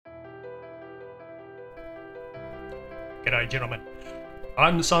G'day, gentlemen.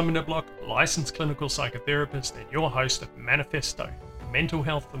 I'm Simon Niblock, licensed clinical psychotherapist and your host of Manifesto, Mental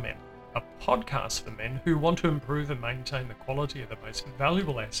Health for Men, a podcast for men who want to improve and maintain the quality of the most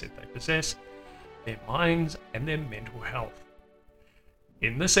valuable asset they possess, their minds and their mental health.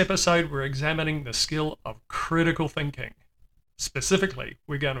 In this episode, we're examining the skill of critical thinking. Specifically,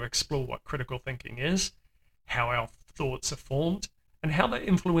 we're going to explore what critical thinking is, how our thoughts are formed, and how they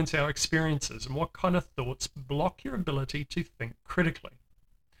influence our experiences and what kind of thoughts block your ability to think critically.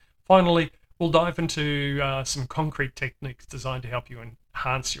 Finally, we'll dive into some concrete techniques designed to help you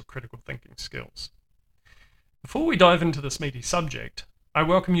enhance your critical thinking skills. Before we dive into this meaty subject, I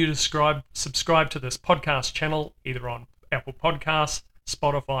welcome you to subscribe to this podcast channel either on Apple Podcasts,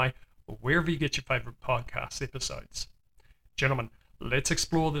 Spotify, or wherever you get your favorite podcast episodes. Gentlemen, let's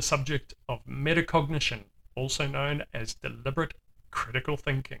explore the subject of metacognition, also known as deliberate critical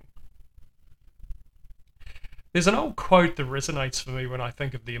thinking. There's an old quote that resonates for me when I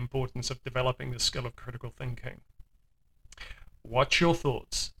think of the importance of developing the skill of critical thinking. Watch your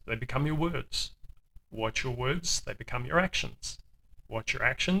thoughts, they become your words. Watch your words, they become your actions. Watch your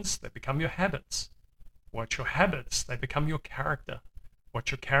actions, they become your habits. Watch your habits, they become your character.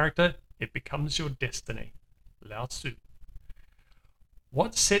 Watch your character, it becomes your destiny. Lao Tzu.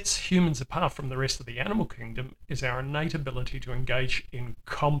 What sets humans apart from the rest of the animal kingdom is our innate ability to engage in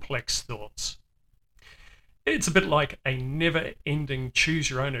complex thoughts. It's a bit like a never-ending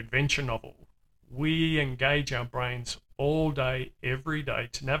choose-your-own-adventure novel. We engage our brains all day, every day,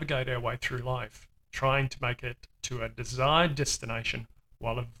 to navigate our way through life, trying to make it to a desired destination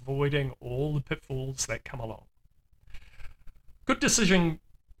while avoiding all the pitfalls that come along. Good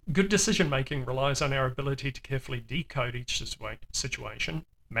decision-making relies on our ability to carefully decode each situation,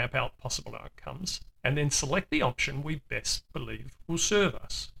 map out possible outcomes, and then select the option we best believe will serve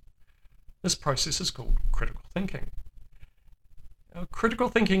us. This process is called critical thinking. Now, critical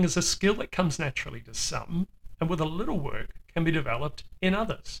thinking is a skill that comes naturally to some, and with a little work can be developed in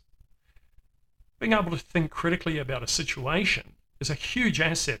others. Being able to think critically about a situation is a huge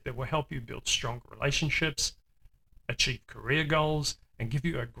asset that will help you build stronger relationships, achieve career goals, and give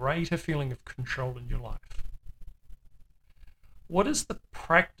you a greater feeling of control in your life. What is the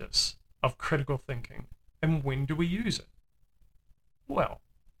practice of critical thinking, and when do we use it? Well,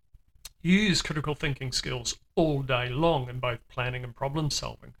 you use critical thinking skills all day long in both planning and problem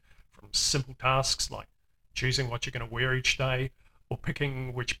solving, from simple tasks like choosing what you're going to wear each day or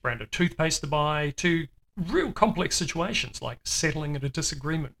picking which brand of toothpaste to buy, to real complex situations like settling a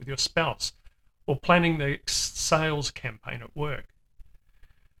disagreement with your spouse or planning the sales campaign at work.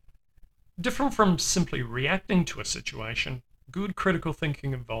 Different from simply reacting to a situation, good critical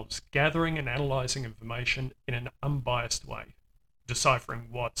thinking involves gathering and analysing information in an unbiased way, deciphering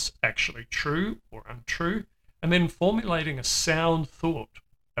what's actually true or untrue, and then formulating a sound thought,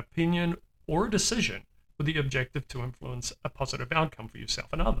 opinion, or a decision with the objective to influence a positive outcome for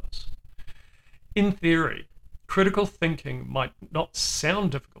yourself and others. In theory, critical thinking might not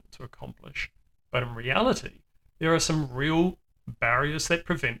sound difficult to accomplish, but in reality, there are some real barriers that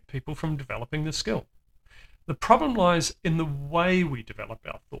prevent people from developing the skill. The problem lies in the way we develop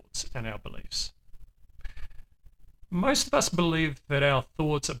our thoughts and our beliefs. Most of us believe that our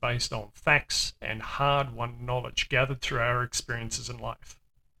thoughts are based on facts and hard-won knowledge gathered through our experiences in life.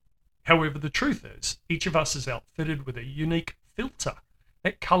 However, the truth is, each of us is outfitted with a unique filter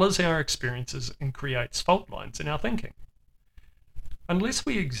that colours our experiences and creates fault lines in our thinking. Unless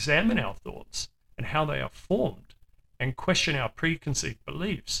we examine our thoughts and how they are formed and question our preconceived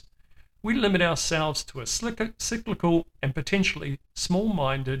beliefs, we limit ourselves to a cyclical and potentially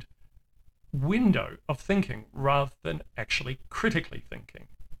small-minded window of thinking rather than actually critically thinking.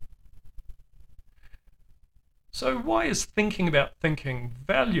 So why is thinking about thinking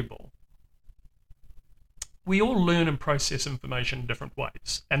valuable? We all learn and process information in different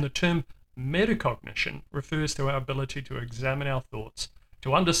ways, and the term metacognition refers to our ability to examine our thoughts,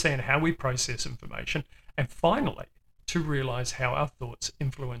 to understand how we process information, and finally, to realize how our thoughts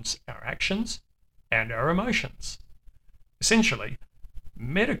influence our actions and our emotions. Essentially,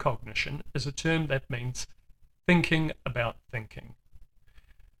 metacognition is a term that means thinking about thinking.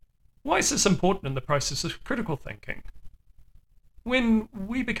 Why is this important in the process of critical thinking? When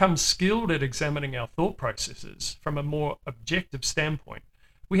we become skilled at examining our thought processes from a more objective standpoint,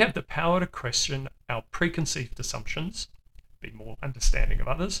 we have the power to question our preconceived assumptions, be more understanding of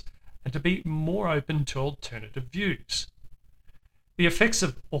others, and to be more open to alternative views. The effects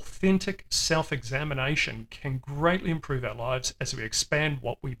of authentic self-examination can greatly improve our lives as we expand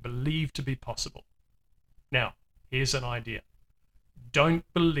what we believe to be possible. Now, here's an idea. Don't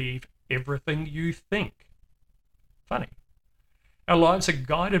believe everything you think. funny. Our lives are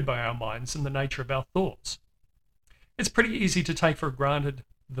guided by our minds and the nature of our thoughts. It's pretty easy to take for granted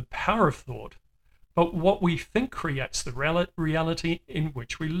the power of thought, but what we think creates the reality in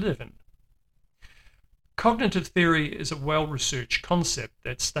which we live in. Cognitive theory is a well-researched concept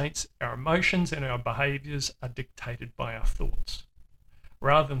that states our emotions and our behaviours are dictated by our thoughts.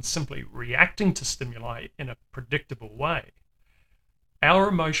 Rather than simply reacting to stimuli in a predictable way, our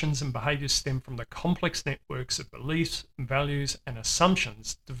emotions and behaviours stem from the complex networks of beliefs, values, and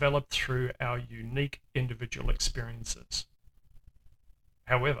assumptions developed through our unique individual experiences.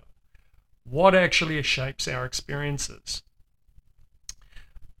 However, what actually shapes our experiences?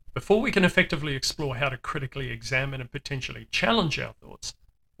 Before we can effectively explore how to critically examine and potentially challenge our thoughts,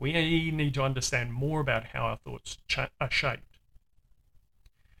 we need to understand more about how our thoughts are shaped.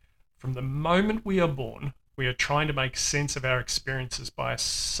 From the moment we are born, we are trying to make sense of our experiences by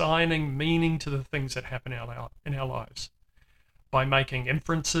assigning meaning to the things that happen in our lives. By making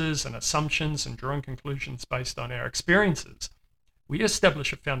inferences and assumptions and drawing conclusions based on our experiences, we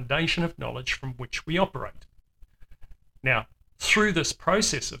establish a foundation of knowledge from which we operate. Now, through this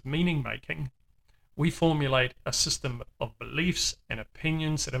process of meaning making, we formulate a system of beliefs and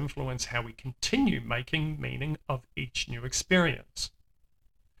opinions that influence how we continue making meaning of each new experience.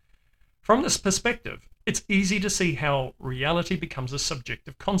 From this perspective, it's easy to see how reality becomes a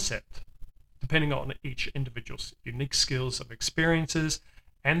subjective concept, depending on each individual's unique skills of experiences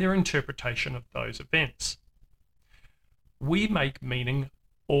and their interpretation of those events. We make meaning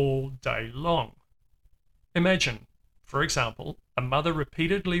all day long. Imagine, for example, a mother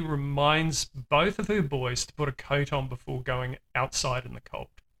repeatedly reminds both of her boys to put a coat on before going outside in the cold.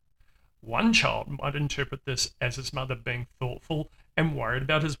 One child might interpret this as his mother being thoughtful and worried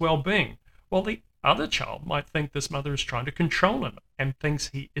about his well-being, while the other child might think this mother is trying to control him and thinks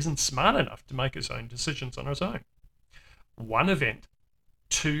he isn't smart enough to make his own decisions on his own. One event,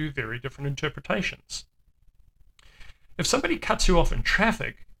 two very different interpretations. If somebody cuts you off in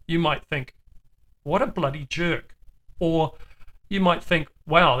traffic, you might think, what a bloody jerk. Or you might think,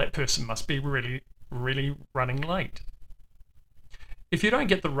 wow, that person must be really, really running late. If you don't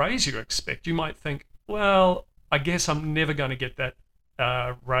get the raise you expect, you might think, well, I guess I'm never going to get that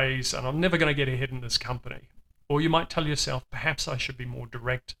raise and I'm never going to get ahead in this company. Or you might tell yourself, perhaps I should be more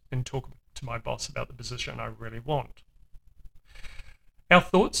direct and talk to my boss about the position I really want. Our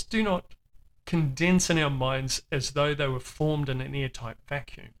thoughts do not condense in our minds as though they were formed in an airtight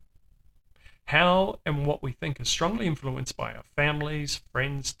vacuum. How and what we think is strongly influenced by our families,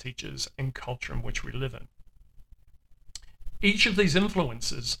 friends, teachers, and culture in which we live in. Each of these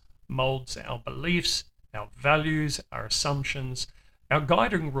influences molds our beliefs, our values, our assumptions, our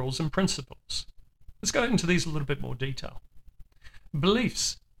guiding rules and principles. Let's go into these a little bit more detail.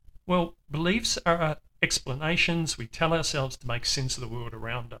 Beliefs. Well, beliefs are explanations we tell ourselves to make sense of the world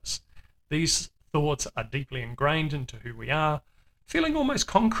around us. These thoughts are deeply ingrained into who we are, feeling almost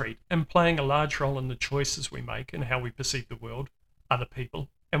concrete and playing a large role in the choices we make and how we perceive the world, other people,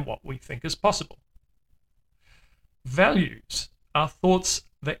 and what we think is possible. Values are thoughts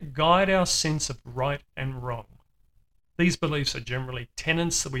that guide our sense of right and wrong. These beliefs are generally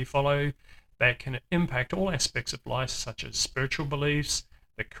tenets that we follow that can impact all aspects of life, such as spiritual beliefs,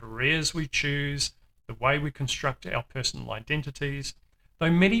 the careers we choose, the way we construct our personal identities.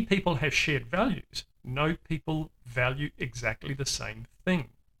 Though many people have shared values, no people value exactly the same thing.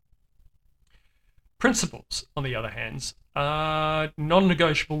 Principles, on the other hand, are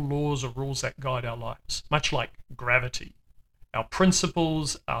non-negotiable laws or rules that guide our lives, much like gravity. Our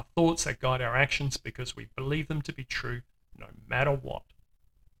principles are thoughts that guide our actions because we believe them to be true no matter what.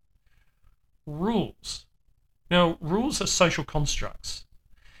 Rules. Now, rules are social constructs,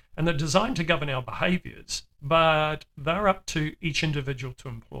 and they're designed to govern our behaviours, but they're up to each individual to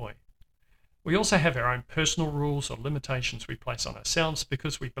employ. We also have our own personal rules or limitations we place on ourselves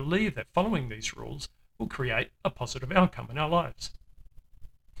because we believe that following these rules will create a positive outcome in our lives.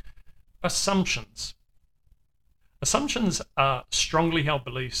 Assumptions. Assumptions are strongly held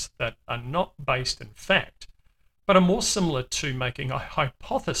beliefs that are not based in fact, but are more similar to making a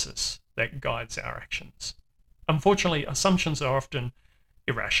hypothesis that guides our actions. Unfortunately, assumptions are often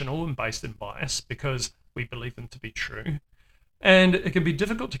irrational and based in bias because we believe them to be true, and it can be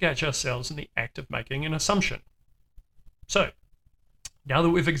difficult to catch ourselves in the act of making an assumption. So, now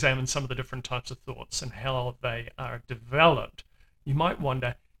that we've examined some of the different types of thoughts and how they are developed, you might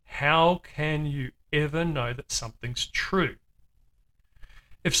wonder, how can you ever know that something's true?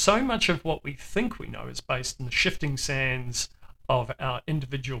 If so much of what we think we know is based in the shifting sands of our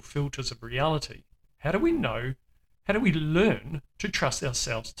individual filters of reality, how do we learn to trust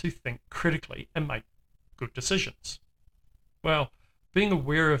ourselves to think critically and make good decisions? Well, being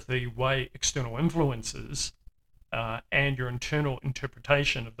aware of the way external influences and your internal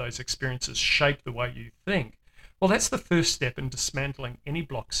interpretation of those experiences shape the way you think, well, that's the first step in dismantling any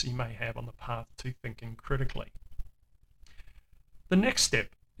blocks you may have on the path to thinking critically. The next step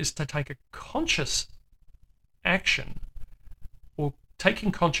is to take a conscious action or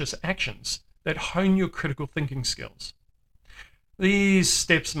taking conscious actions that hone your critical thinking skills. These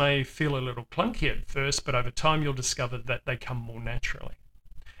steps may feel a little clunky at first, but over time you'll discover that they come more naturally.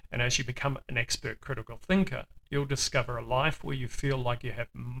 And as you become an expert critical thinker, you'll discover a life where you feel like you have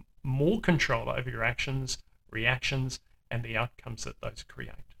more control over your actions, reactions, and the outcomes that those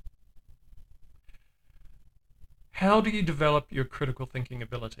create. How do you develop your critical thinking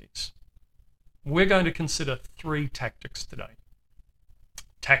abilities? We're going to consider 3 tactics today.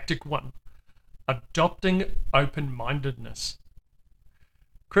 Tactic 1, adopting open-mindedness.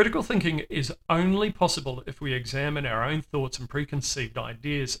 Critical thinking is only possible if we examine our own thoughts and preconceived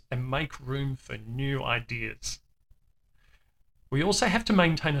ideas and make room for new ideas. We also have to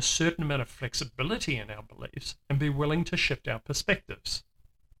maintain a certain amount of flexibility in our beliefs and be willing to shift our perspectives.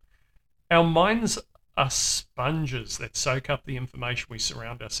 Our minds are sponges that soak up the information we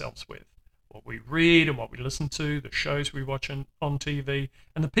surround ourselves with. What we read and what we listen to, the shows we watch on TV,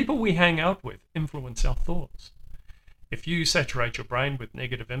 and the people we hang out with influence our thoughts. If you saturate your brain with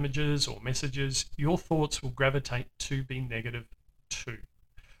negative images or messages, your thoughts will gravitate to be negative too.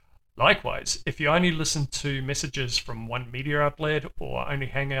 Likewise, if you only listen to messages from one media outlet or only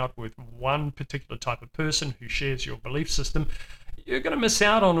hang out with one particular type of person who shares your belief system, you're going to miss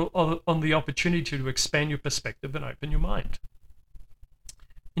out on the opportunity to expand your perspective and open your mind.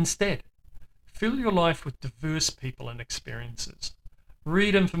 Instead, fill your life with diverse people and experiences.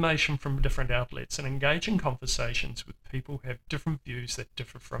 Read information from different outlets and engage in conversations with people who have different views that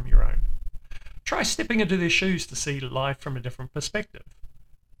differ from your own. Try stepping into their shoes to see life from a different perspective.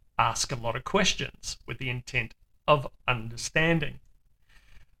 Ask a lot of questions with the intent of understanding.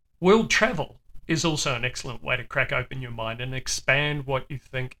 World travel is also an excellent way to crack open your mind and expand what you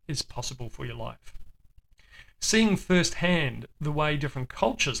think is possible for your life. Seeing firsthand the way different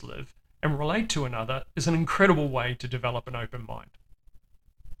cultures live and relate to another is an incredible way to develop an open mind.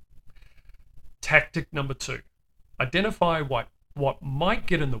 Tactic number 2, identify what might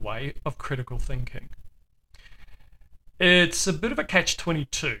get in the way of critical thinking. It's a bit of a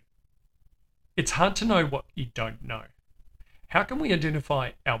catch-22. It's hard to know what you don't know. How can we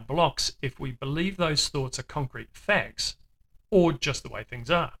identify our blocks if we believe those thoughts are concrete facts or just the way things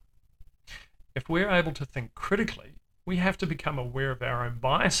are? If we're able to think critically, we have to become aware of our own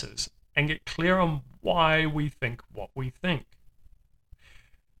biases and get clear on why we think what we think.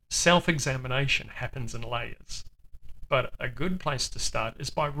 Self-examination happens in layers, but a good place to start is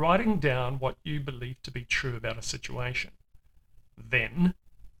by writing down what you believe to be true about a situation. Then,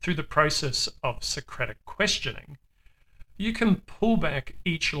 through the process of Socratic questioning, you can pull back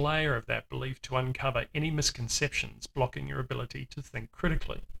each layer of that belief to uncover any misconceptions blocking your ability to think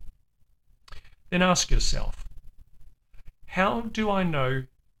critically. Then ask yourself, how do I know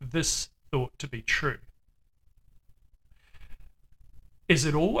this thought to be true? Is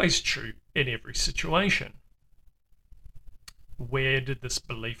it always true in every situation? Where did this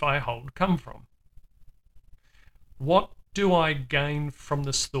belief I hold come from? What do I gain from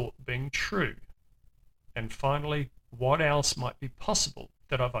this thought being true? And finally, what else might be possible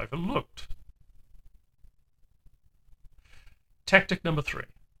that I've overlooked? Tactic number 3,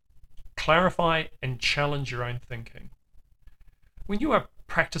 clarify and challenge your own thinking. When you are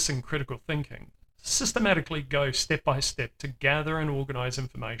practicing critical thinking, systematically go step by step to gather and organize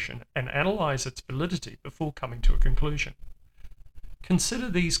information and analyze its validity before coming to a conclusion. Consider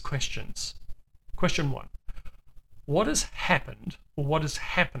these questions. Question 1. What has happened or what is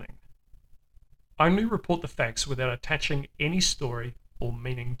happening? Only report the facts without attaching any story or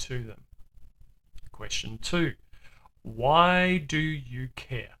meaning to them. Question 2. Why do you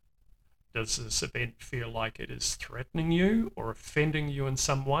care? Does this event feel like it is threatening you or offending you in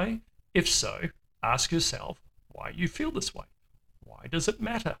some way? If so, ask yourself why you feel this way. Why does it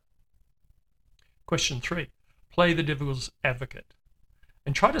matter? Question 3. Play the devil's advocate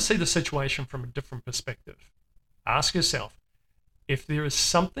and try to see the situation from a different perspective. Ask yourself if there is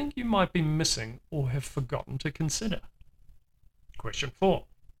something you might be missing or have forgotten to consider. Question 4.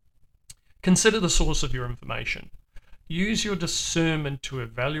 Consider the source of your information. Use your discernment to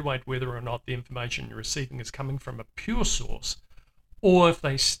evaluate whether or not the information you're receiving is coming from a pure source or if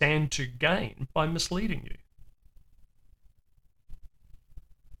they stand to gain by misleading you.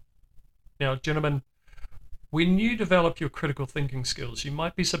 Now, gentlemen, when you develop your critical thinking skills, you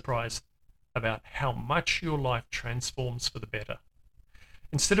might be surprised about how much your life transforms for the better.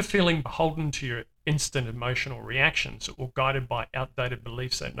 Instead of feeling beholden to your instant emotional reactions or guided by outdated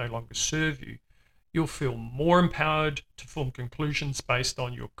beliefs that no longer serve you, you'll feel more empowered to form conclusions based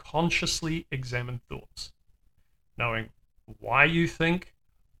on your consciously examined thoughts. Knowing why you think,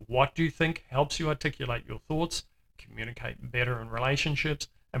 what you think helps you articulate your thoughts, communicate better in relationships,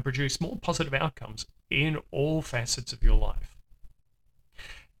 and produce more positive outcomes in all facets of your life.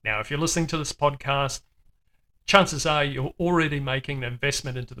 Now, if you're listening to this podcast, chances are you're already making an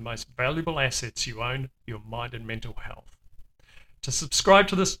investment into the most valuable assets you own, your mind and mental health. To subscribe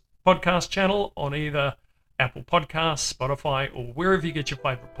to this podcast channel on either Apple Podcasts, Spotify, or wherever you get your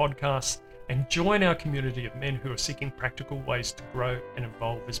favorite podcasts, and join our community of men who are seeking practical ways to grow and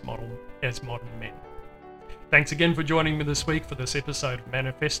evolve as modern men. Thanks again for joining me this week for this episode of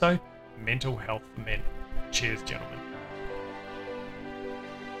Manifesto, Mental Health for Men. Cheers, gentlemen.